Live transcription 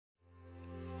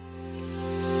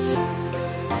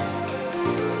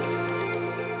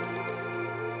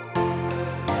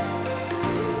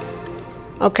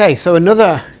Okay, so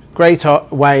another great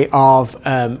way of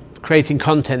creating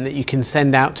content that you can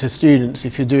send out to students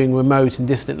if you're doing remote and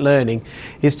distant learning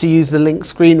is to use the Lynx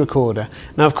screen recorder.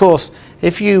 Now, of course,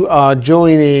 if you are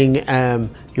joining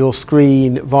your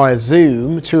screen via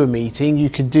Zoom to a meeting,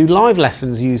 you could do live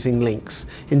lessons using Lynx.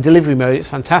 In delivery mode, it's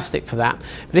fantastic for that.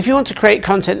 But if you want to create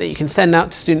content that you can send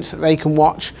out to students that they can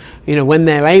watch, when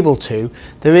they're able to,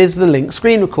 there is the Lynx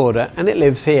screen recorder, and it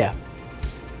lives here.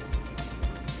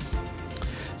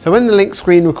 So when the Lynx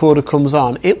screen recorder comes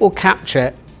on, it will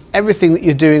capture everything that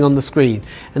you're doing on the screen.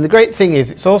 And the great thing is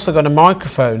it's also got a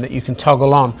microphone that you can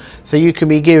toggle on, so you can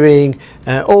be giving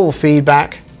oral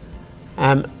feedback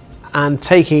and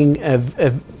taking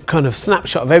a kind of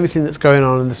snapshot of everything that's going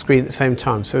on the screen at the same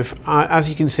time. So as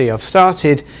you can see, I've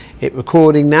started it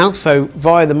recording now, so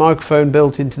via the microphone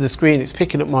built into the screen, it's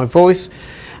picking up my voice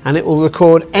and it will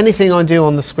record anything I do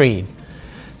on the screen.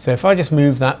 So if I just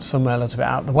move that somewhere a little bit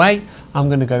out of the way, I'm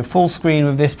going to go full screen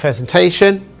with this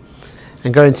presentation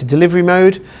and go into delivery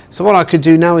mode. So what I could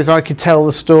do now is I could tell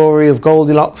the story of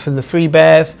Goldilocks and the three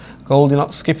bears.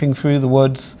 Goldilocks skipping through the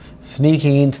woods,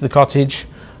 sneaking into the cottage.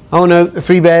 Oh no, the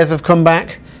three bears have come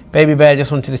back. Baby bear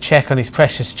just wanted to check on his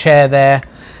precious chair there.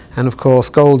 And of course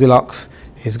Goldilocks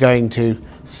is going to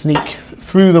sneak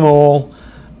through them all,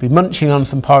 be munching on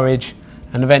some porridge,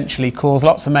 and eventually cause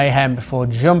lots of mayhem before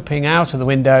jumping out of the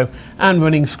window and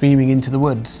running screaming into the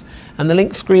woods. And the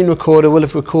Lynx screen recorder will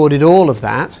have recorded all of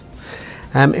that.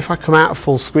 If I come out of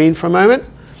full screen for a moment,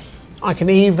 I can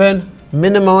even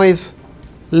minimize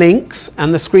Lynx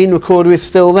and the screen recorder is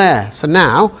still there. So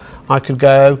now I could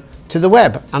go to the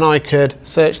web and I could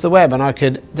search the web and I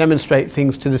could demonstrate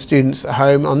things to the students at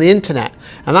home on the internet,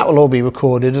 and that will all be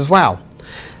recorded as well.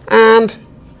 And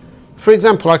for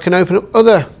example, I can open up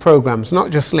other programs,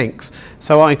 not just Lynx,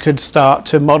 so I could start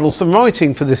to model some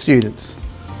writing for the students.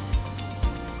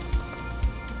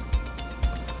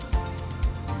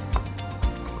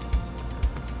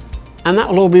 And that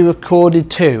will all be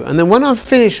recorded too. And then when I've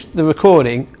finished the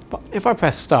recording, if I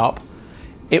press stop,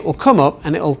 it will come up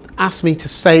and it will ask me to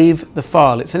save the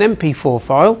file. It's an MP4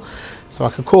 file, so I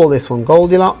could call this one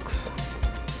Goldilocks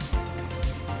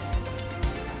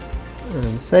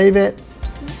and save it.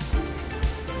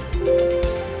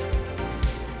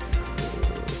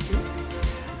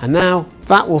 And now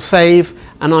that will save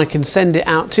and I can send it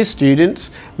out to students,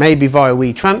 maybe via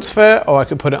WeTransfer, or I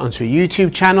could put it onto a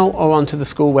YouTube channel or onto the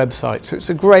school website. So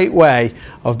it's a great way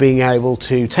of being able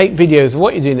to take videos of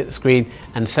what you're doing at the screen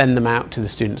and send them out to the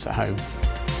students at home.